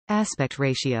Aspect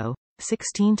ratio,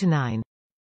 16:9.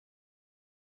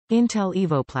 Intel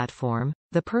Evo Platform,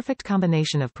 the perfect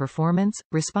combination of performance,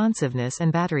 responsiveness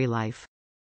and battery life.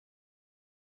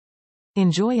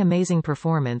 Enjoy amazing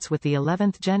performance with the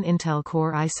 11th Gen Intel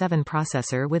Core i7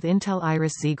 processor with Intel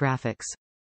Iris Xe graphics.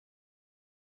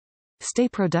 Stay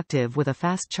productive with a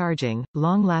fast-charging,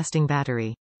 long-lasting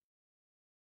battery.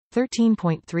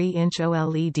 13.3-inch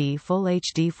OLED Full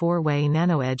HD 4-way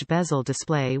NanoEdge bezel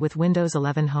display with Windows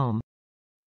 11 Home.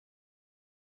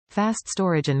 Fast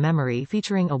storage and memory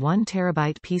featuring a 1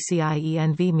 TB PCIe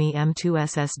NVMe M.2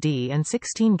 SSD and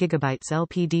 16 GB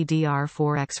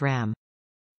LPDDR4X RAM.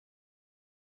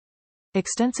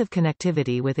 Extensive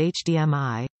connectivity with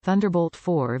HDMI, Thunderbolt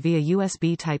 4 via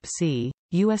USB Type-C,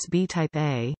 USB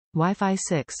Type-A, Wi-Fi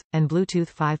 6, and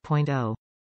Bluetooth 5.0.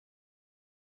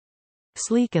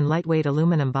 Sleek and lightweight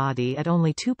aluminum body at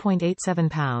only 2.87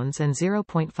 pounds and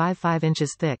 0.55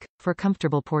 inches thick, for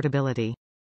comfortable portability.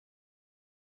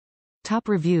 Top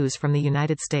reviews from the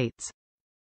United States.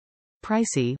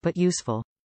 Pricey but useful.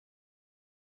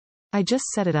 I just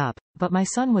set it up, but my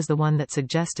son was the one that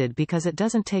suggested because it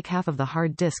doesn't take half of the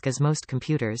hard disk as most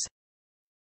computers.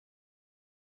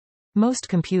 Most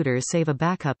computers save a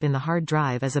backup in the hard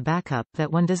drive as a backup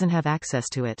that one doesn't have access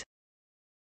to it.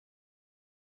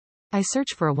 I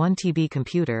searched for a 1 TB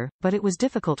computer, but it was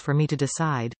difficult for me to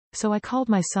decide, so I called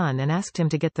my son and asked him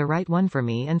to get the right one for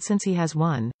me, and since he has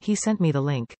one, he sent me the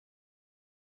link.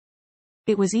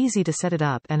 It was easy to set it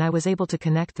up and I was able to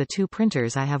connect the two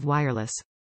printers I have wireless.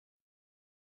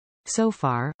 So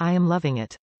far, I am loving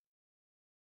it.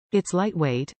 It's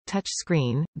lightweight, touch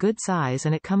screen, good size,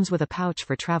 and it comes with a pouch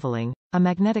for traveling, a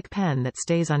magnetic pen that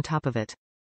stays on top of it.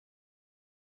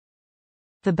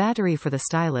 The battery for the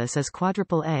stylus is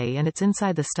AAA and it's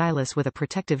inside the stylus with a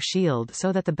protective shield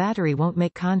so that the battery won't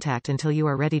make contact until you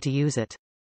are ready to use it.